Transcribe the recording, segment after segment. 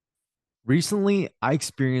Recently, I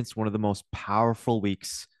experienced one of the most powerful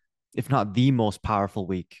weeks, if not the most powerful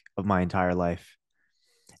week of my entire life.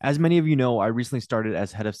 As many of you know, I recently started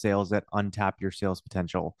as head of sales at Untap Your Sales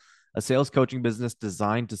Potential, a sales coaching business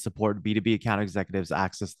designed to support B2B account executives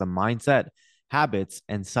access the mindset, habits,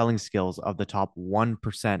 and selling skills of the top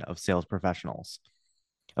 1% of sales professionals.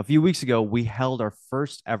 A few weeks ago, we held our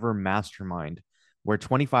first ever mastermind where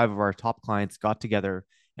 25 of our top clients got together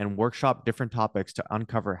and workshopped different topics to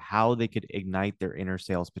uncover how they could ignite their inner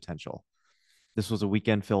sales potential. This was a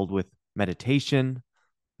weekend filled with meditation,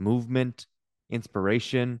 movement,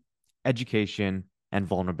 inspiration, education, and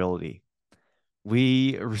vulnerability.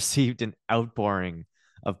 We received an outpouring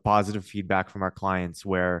of positive feedback from our clients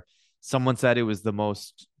where someone said it was the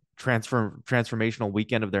most transformational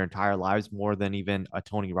weekend of their entire lives, more than even a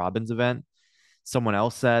Tony Robbins event. Someone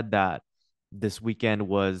else said that this weekend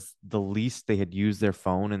was the least they had used their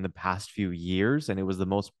phone in the past few years, and it was the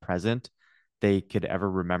most present they could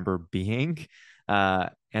ever remember being. And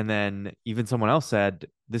then even someone else said,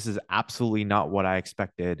 "This is absolutely not what I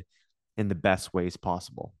expected in the best ways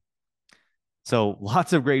possible." So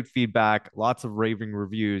lots of great feedback, lots of raving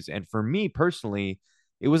reviews. And for me personally,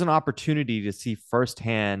 it was an opportunity to see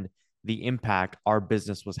firsthand the impact our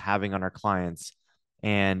business was having on our clients.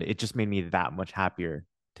 And it just made me that much happier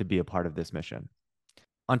to be a part of this mission.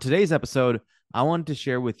 On today's episode, I wanted to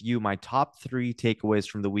share with you my top 3 takeaways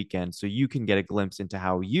from the weekend so you can get a glimpse into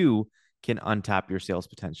how you can untap your sales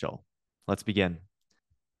potential. Let's begin.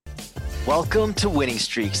 Welcome to Winning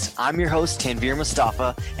Streaks. I'm your host, Tanvir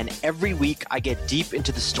Mustafa, and every week I get deep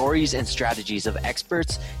into the stories and strategies of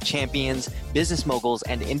experts, champions, business moguls,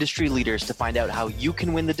 and industry leaders to find out how you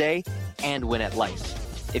can win the day and win at life.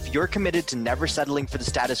 If you're committed to never settling for the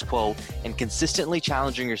status quo and consistently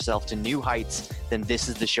challenging yourself to new heights, then this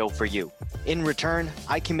is the show for you. In return,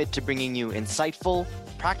 I commit to bringing you insightful,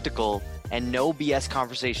 practical, and no BS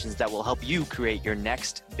conversations that will help you create your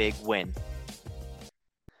next big win.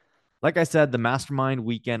 Like I said, the mastermind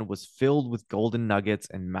weekend was filled with golden nuggets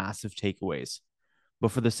and massive takeaways.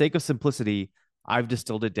 But for the sake of simplicity, I've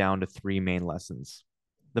distilled it down to 3 main lessons.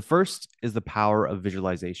 The first is the power of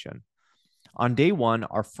visualization. On day one,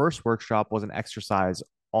 our first workshop was an exercise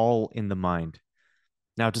all in the mind.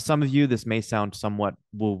 Now, to some of you, this may sound somewhat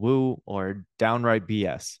woo woo or downright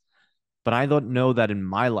BS, but I don't know that in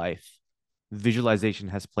my life, visualization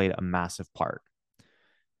has played a massive part.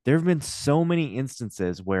 There have been so many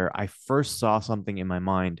instances where I first saw something in my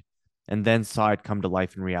mind and then saw it come to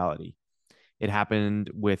life in reality. It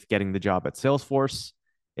happened with getting the job at Salesforce.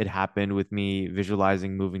 It happened with me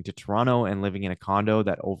visualizing moving to Toronto and living in a condo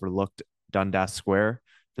that overlooked Dundas Square.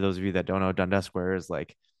 For those of you that don't know, Dundas Square is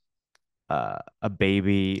like a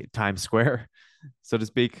baby Times Square, so to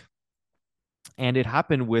speak. And it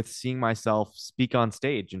happened with seeing myself speak on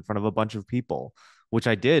stage in front of a bunch of people, which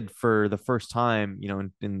I did for the first time,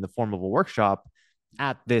 in the form of a workshop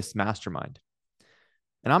at this mastermind.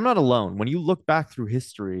 And I'm not alone. When you look back through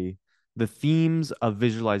history, the themes of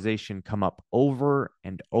visualization come up over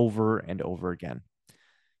and over and over again.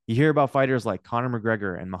 You hear about fighters like Conor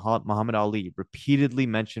McGregor and Muhammad Ali repeatedly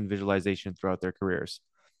mention visualization throughout their careers.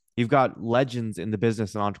 You've got legends in the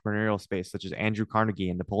business and entrepreneurial space, such as Andrew Carnegie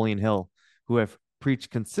and Napoleon Hill, who have preached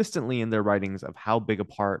consistently in their writings of how big a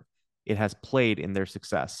part it has played in their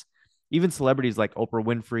success. Even celebrities like Oprah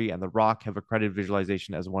Winfrey and The Rock have accredited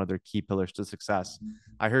visualization as one of their key pillars to success.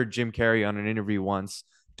 I heard Jim Carrey on an interview once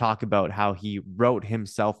talk about how he wrote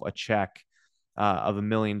himself a check of $1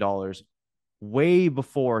 million way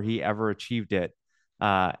before he ever achieved it.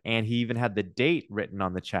 And he even had the date written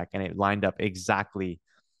on the check, and it lined up exactly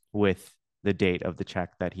with the date of the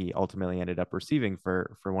check that he ultimately ended up receiving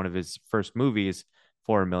for one of his first movies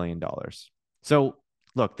for $1 million. So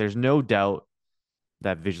look, there's no doubt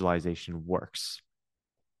that visualization works.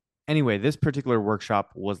 Anyway, this particular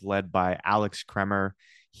workshop was led by Alex Kremer.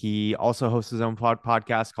 He also hosts his own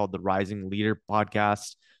podcast called the Rising Leader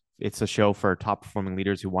Podcast. It's a show for top performing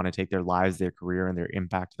leaders who want to take their lives, their career, and their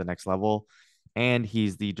impact to the next level. And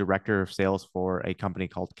he's the director of sales for a company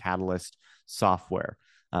called Catalyst Software.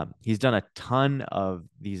 He's done a ton of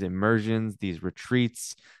these immersions, these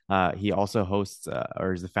retreats. He also hosts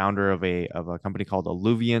or is the founder of a company called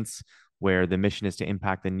Alluviance, where the mission is to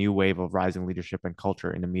impact the new wave of rising leadership and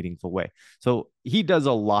culture in a meaningful way. So he does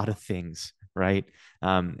a lot of things, right?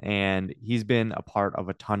 And he's been a part of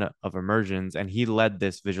a ton of immersions, and he led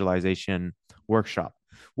this visualization workshop,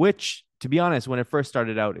 which, to be honest, when it first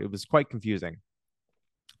started out, it was quite confusing.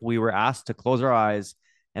 We were asked to close our eyes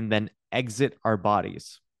and then exit our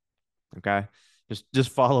bodies. Okay. Just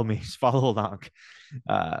follow me. Just follow along.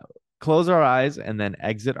 Close our eyes and then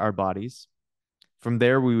exit our bodies. From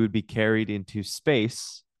there, we would be carried into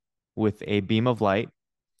space with a beam of light,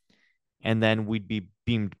 and then we'd be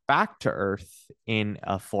beamed back to Earth in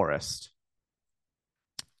a forest.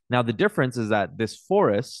 Now, the difference is that this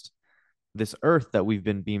forest, this Earth that we've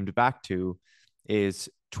been beamed back to, is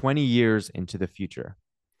 20 years into the future.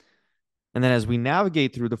 And then as we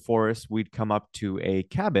navigate through the forest, we'd come up to a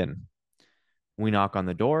cabin. We knock on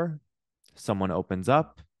the door, someone opens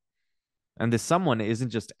up, and this someone isn't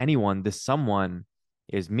just anyone, this someone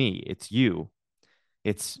is me, it's you.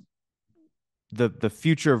 It's the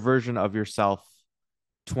future version of yourself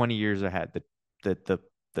 20 years ahead, the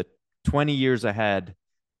 20 years ahead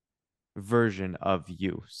version of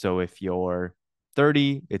you. So if you're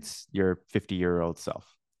 30, it's your 50-year-old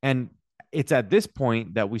self. And it's at this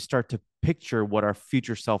point that we start to picture what our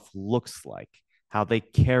future self looks like, how they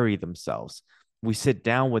carry themselves. We sit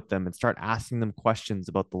down with them and start asking them questions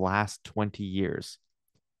about the last 20 years.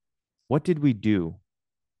 What did we do?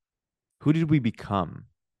 Who did we become?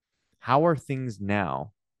 How are things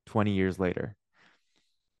now, 20 years later?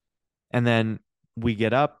 And then we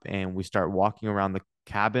get up and we start walking around the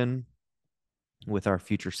cabin with our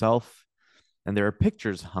future self, and there are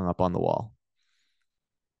pictures hung up on the wall.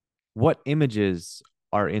 What images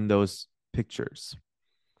are in those pictures?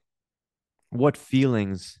 What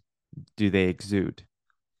feelings do they exude?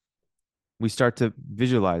 We start to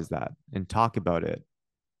visualize that and talk about it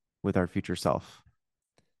with our future self.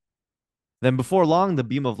 Then, before long, the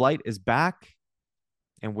beam of light is back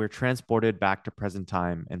and we're transported back to present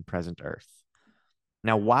time and present Earth.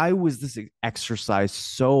 Now, why was this exercise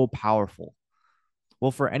so powerful? Well,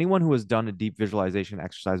 for anyone who has done a deep visualization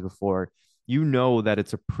exercise before, you know that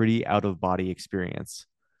it's a pretty out of body experience.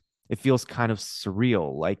 It feels kind of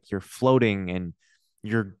surreal, like you're floating and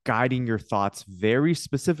you're guiding your thoughts very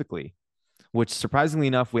specifically, which surprisingly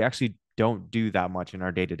enough, we actually don't do that much in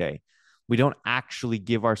our day to day. We don't actually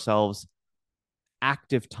give ourselves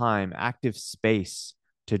active time, active space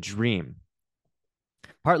to dream,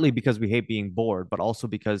 partly because we hate being bored, but also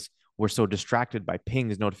because we're so distracted by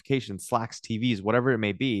pings, notifications, Slacks, TVs, whatever it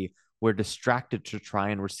may be. We're distracted to try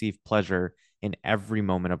and receive pleasure in every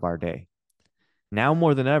moment of our day. Now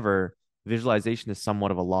more than ever, visualization is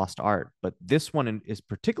somewhat of a lost art, but this one is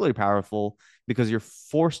particularly powerful because you're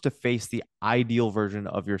forced to face the ideal version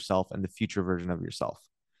of yourself and the future version of yourself.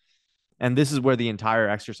 And this is where the entire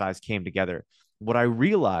exercise came together. What I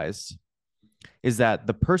realized is that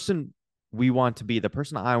the person we want to be, the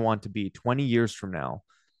person I want to be 20 years from now,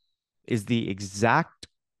 is the exact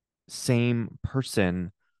same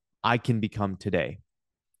person I can become today,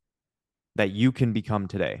 that you can become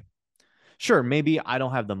today. Sure, maybe I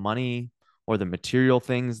don't have the money or the material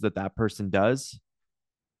things that that person does,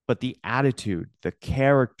 but the attitude, the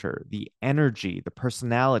character, the energy, the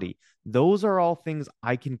personality, those are all things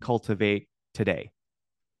I can cultivate today.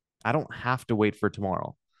 I don't have to wait for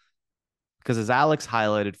tomorrow. Because as Alex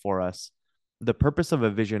highlighted for us, the purpose of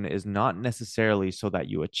a vision is not necessarily so that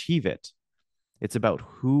you achieve it. It's about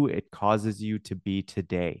who it causes you to be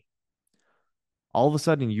today. All of a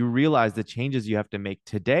sudden, you realize the changes you have to make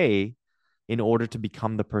today in order to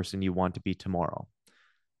become the person you want to be tomorrow.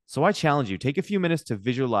 So I challenge you, take a few minutes to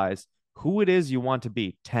visualize who it is you want to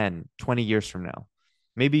be 10, 20 years from now.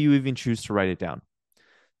 Maybe you even choose to write it down.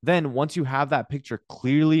 Then, once you have that picture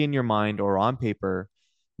clearly in your mind or on paper,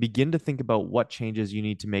 begin to think about what changes you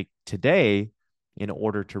need to make today in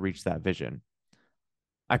order to reach that vision.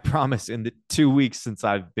 I promise in the 2 weeks since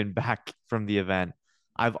I've been back from the event,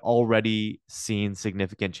 I've already seen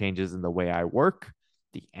significant changes in the way I work,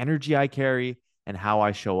 the energy I carry, and how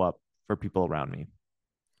I show up for people around me.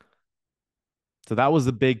 So that was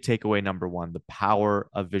the big takeaway number one, the power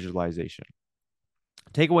of visualization.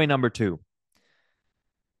 Takeaway number two,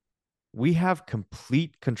 we have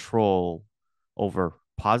complete control over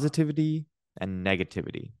positivity and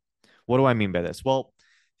negativity. What do I mean by this? Well,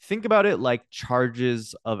 think about it like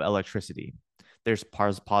charges of electricity. There's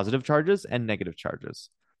positive charges and negative charges.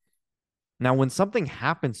 Now, when something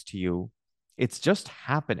happens to you, it's just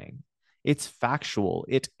happening. It's factual.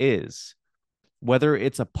 It is. Whether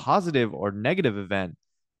it's a positive or negative event,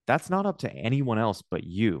 that's not up to anyone else but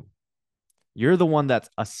you. You're the one that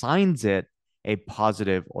assigns it a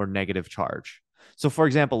positive or negative charge. So, for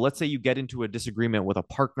example, let's say you get into a disagreement with a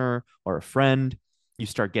partner or a friend, you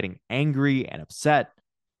start getting angry and upset.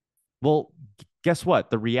 Well, guess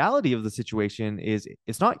what? The reality of the situation is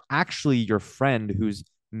it's not actually your friend who's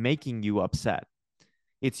making you upset.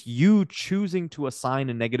 It's you choosing to assign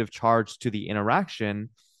a negative charge to the interaction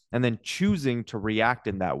and then choosing to react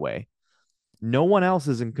in that way. No one else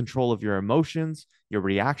is in control of your emotions, your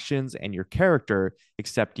reactions, and your character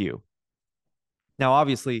except you. Now,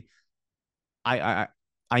 obviously, I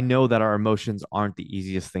I know that our emotions aren't the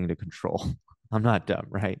easiest thing to control. I'm not dumb,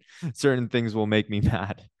 right? Certain things will make me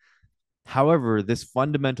mad. However, this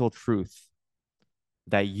fundamental truth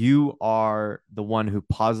that you are the one who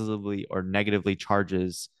positively or negatively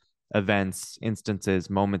charges events, instances,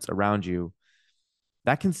 moments around you,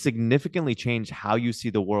 that can significantly change how you see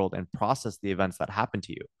the world and process the events that happen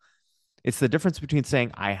to you. It's the difference between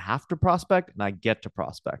saying I have to prospect and I get to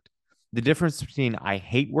prospect. The difference between I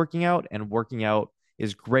hate working out and working out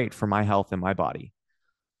is great for my health and my body.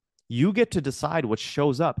 You get to decide what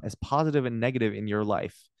shows up as positive and negative in your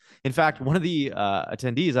life. In fact, one of the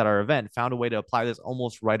attendees at our event found a way to apply this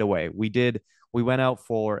almost right away. We went out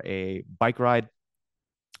for a bike ride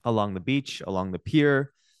along the beach, along the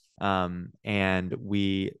pier, and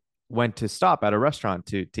we went to stop at a restaurant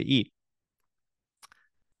to eat.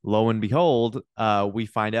 Lo and behold, we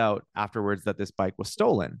find out afterwards that this bike was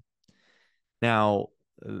stolen. Now,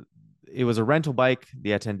 uh, it was a rental bike.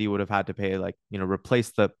 The attendee would have had to pay, like,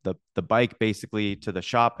 replace the bike basically to the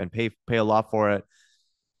shop and pay a lot for it.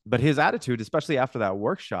 But his attitude, especially after that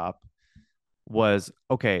workshop, was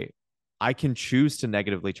okay. I can choose to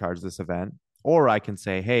negatively charge this event, or I can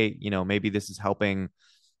say, hey, maybe this is helping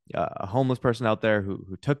a homeless person out there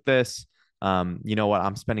who took this. You know what?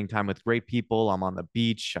 I'm spending time with great people. I'm on the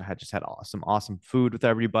beach. I had just had some awesome food with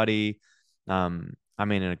everybody. I'm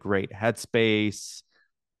in a great headspace.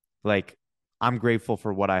 Like, I'm grateful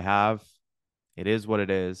for what I have. It is what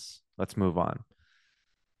it is. Let's move on.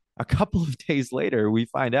 A couple of days later, we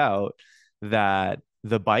find out that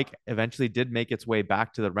the bike eventually did make its way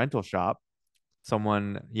back to the rental shop.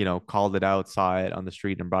 Someone, called it out, saw it on the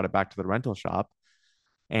street, and brought it back to the rental shop,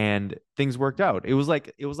 and things worked out. It was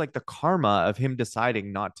like the karma of him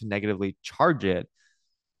deciding not to negatively charge it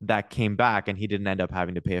that came back, and he didn't end up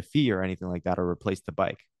having to pay a fee or anything like that or replace the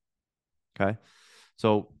bike. Okay.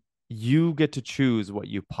 So you get to choose what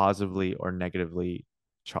you positively or negatively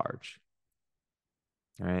charge.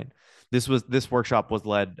 All right. This workshop was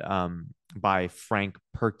led by Frank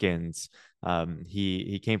Perkins.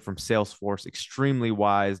 He came from Salesforce, extremely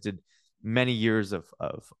wise, did many years of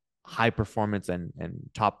high performance and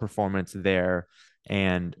top performance there.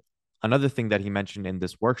 And another thing that he mentioned in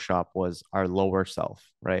this workshop was our lower self,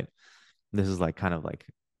 right? This is like kind of like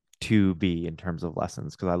 2B in terms of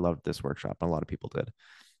lessons, because I loved this workshop and a lot of people did.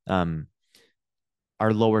 Um,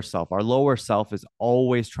 our lower self is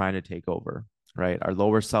always trying to take over, right? Our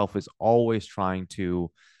lower self is always trying to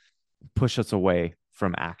push us away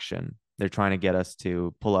from action. They're trying to get us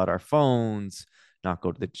to pull out our phones, not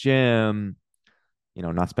go to the gym,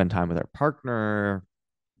 not spend time with our partner.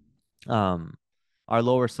 um our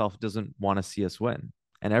lower self doesn't want to see us win,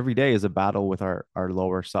 and every day is a battle with our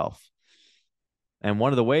lower self. And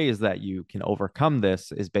one of the ways that you can overcome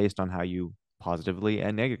this is based on how you positively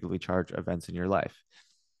and negatively charge events in your life.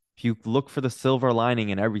 If you look for the silver lining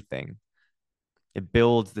in everything, it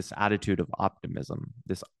builds this attitude of optimism,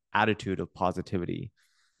 this attitude of positivity.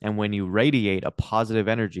 And when you radiate a positive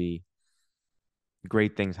energy,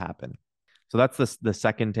 great things happen. So that's the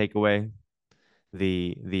second takeaway,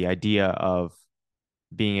 the idea of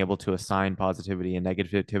being able to assign positivity and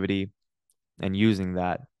negativity and using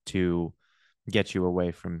that to get you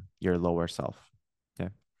away from your lower self.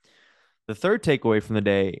 Okay. The third takeaway from the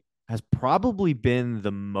day has probably been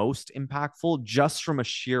the most impactful just from a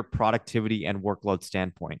sheer productivity and workload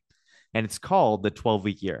standpoint. And it's called the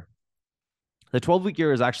 12-week year. The 12-week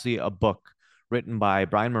year is actually a book written by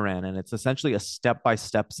Brian Moran, and it's essentially a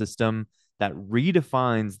step-by-step system that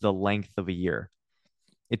redefines the length of a year.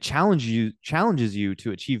 It challenges you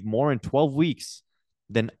to achieve more in 12 weeks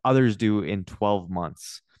than others do in 12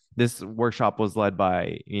 months. This workshop was led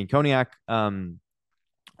by Ian Koniak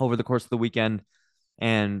over the course of the weekend.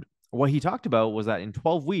 And what he talked about was that in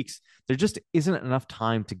 12 weeks, there just isn't enough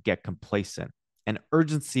time to get complacent, and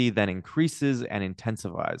urgency then increases and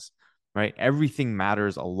intensifies, right? Everything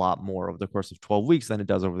matters a lot more over the course of 12 weeks than it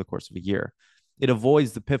does over the course of a year. It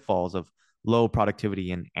avoids the pitfalls of low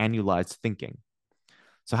productivity and annualized thinking.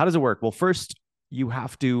 So, how does it work? Well, first, you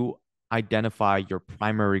have to identify your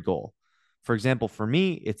primary goal. For example, for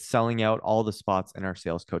me, it's selling out all the spots in our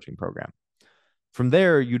sales coaching program. From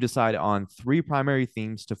there, you decide on three primary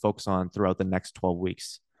themes to focus on throughout the next 12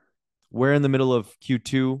 weeks. We're in the middle of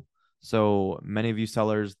Q2, so many of you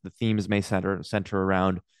sellers, the themes may center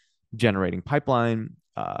around generating pipeline,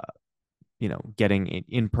 getting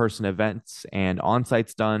in-person events and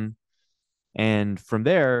on-sites done. And from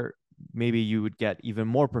there, maybe you would get even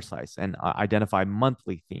more precise and identify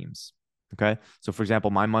monthly themes. Okay. So, for example,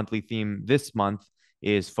 my monthly theme this month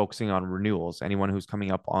is focusing on renewals. Anyone who's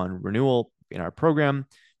coming up on renewal in our program,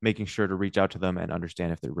 making sure to reach out to them and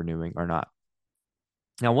understand if they're renewing or not.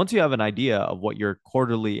 Now, once you have an idea of what your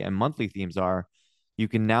quarterly and monthly themes are, you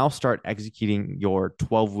can now start executing your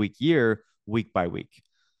 12-week year week by week.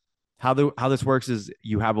 How this works is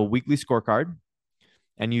you have a weekly scorecard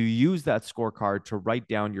and you use that scorecard to write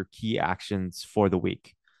down your key actions for the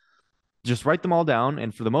week. Just write them all down.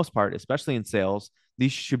 And for the most part, especially in sales,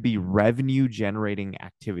 these should be revenue generating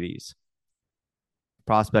activities: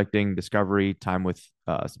 prospecting, discovery, time with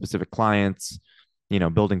specific clients,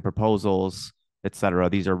 building proposals, etc.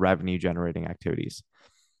 These are revenue generating activities.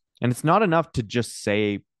 And it's not enough to just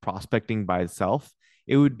say prospecting by itself.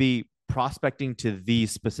 It would be prospecting to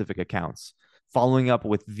these specific accounts, following up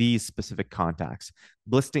with these specific contacts,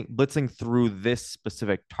 blitzing through this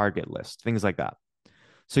specific target list, things like that.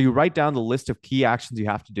 So you write down the list of key actions you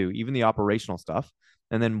have to do, even the operational stuff.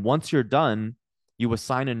 And then once you're done, you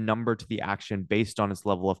assign a number to the action based on its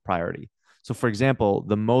level of priority. So, for example,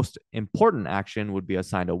 the most important action would be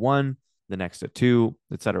assigned a one, the next a two,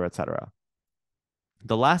 et cetera, et cetera.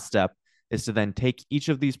 The last step is to then take each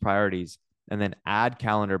of these priorities and then add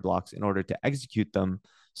calendar blocks in order to execute them.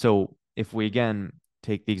 So, if we again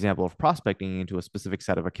take the example of prospecting into a specific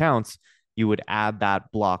set of accounts, you would add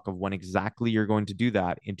that block of when exactly you're going to do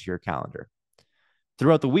that into your calendar.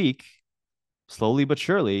 Throughout the week, slowly but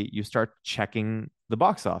surely, you start checking the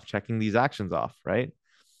box off, checking these actions off, right?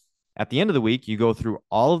 At the end of the week, you go through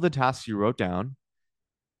all of the tasks you wrote down,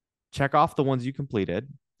 check off the ones you completed,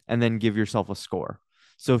 and then give yourself a score.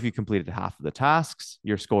 So if you completed half of the tasks,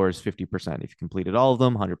 your score is 50%. If you completed all of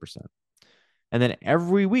them, 100%. And then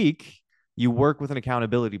every week, you work with an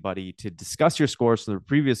accountability buddy to discuss your scores for the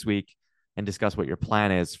previous week and discuss what your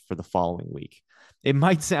plan is for the following week. It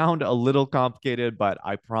might sound a little complicated, but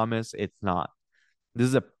I promise it's not. This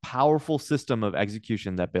is a powerful system of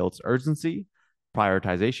execution that builds urgency,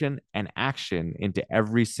 prioritization, and action into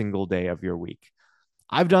every single day of your week.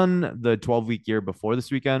 I've done the 12-week year before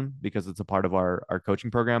this weekend because it's a part of our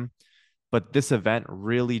coaching program, but this event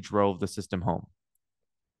really drove the system home.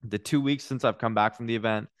 The 2 weeks since I've come back from the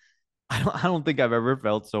event, I don't think I've ever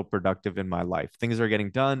felt so productive in my life. Things are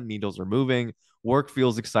getting done, needles are moving, work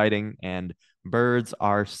feels exciting, and birds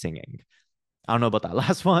are singing. I don't know about that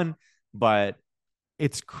last one, but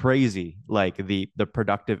it's crazy, like the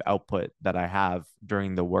productive output that I have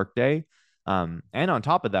during the workday. And on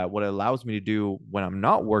top of that, what it allows me to do when I'm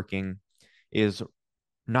not working is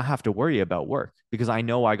not have to worry about work because I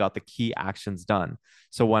know I got the key actions done.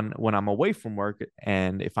 So when I'm away from work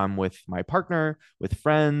and if I'm with my partner, with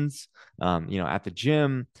friends, at the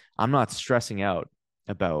gym, I'm not stressing out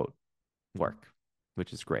about work,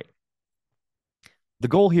 which is great. The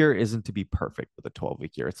goal here isn't to be perfect with a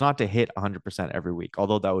 12-week year. It's not to hit 100% every week,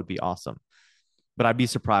 although that would be awesome. But I'd be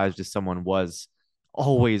surprised if someone was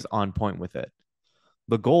always on point with it.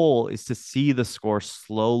 The goal is to see the score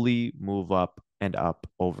slowly move up and up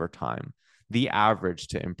over time, the average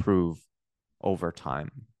to improve over time.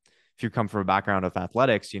 If you come from a background of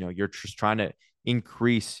athletics, you're just trying to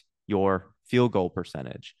increase your field goal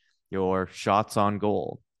percentage, your shots on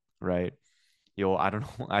goal, right? I don't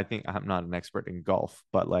know. I think I'm not an expert in golf,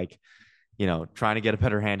 but trying to get a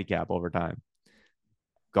better handicap over time.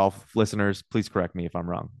 Golf listeners, please correct me if I'm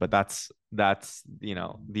wrong, but that's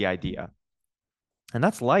the idea. And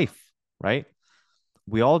that's life, right?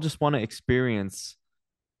 We all just want to experience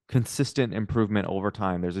consistent improvement over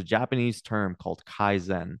time. There's a Japanese term called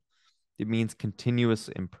kaizen. It means continuous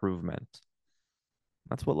improvement.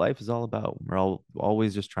 That's what life is all about. We're all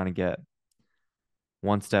always just trying to get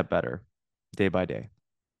one step better day by day.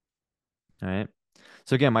 All right.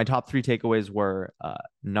 So again, my top three takeaways were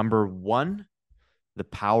number one, the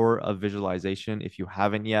power of visualization. If you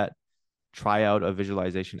haven't yet, try out a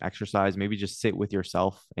visualization exercise. Maybe just sit with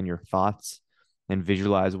yourself and your thoughts and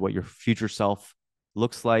visualize what your future self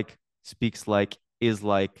looks like, speaks like, is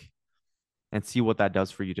like, and see what that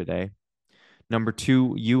does for you today. Number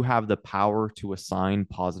two, you have the power to assign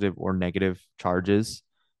positive or negative charges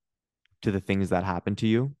to the things that happen to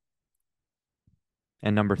you.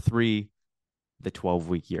 And number three, the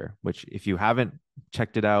 12-week year, which if you haven't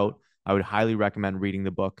checked it out, I would highly recommend reading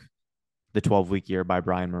the book, The 12-Week Year by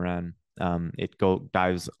Brian Moran. It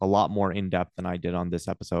dives a lot more in depth than I did on this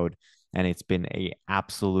episode. And it's been a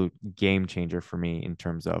absolute game changer for me in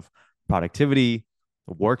terms of productivity,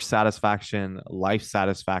 work satisfaction, life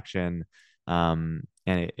satisfaction. And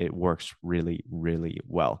it works really, really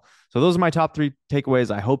well. So those are my top three takeaways.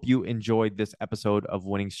 I hope you enjoyed this episode of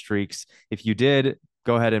Winning Streaks. If you did,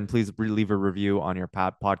 go ahead and please leave a review on your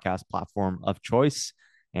podcast platform of choice.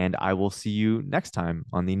 And I will see you next time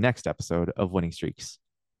on the next episode of Winning Streaks.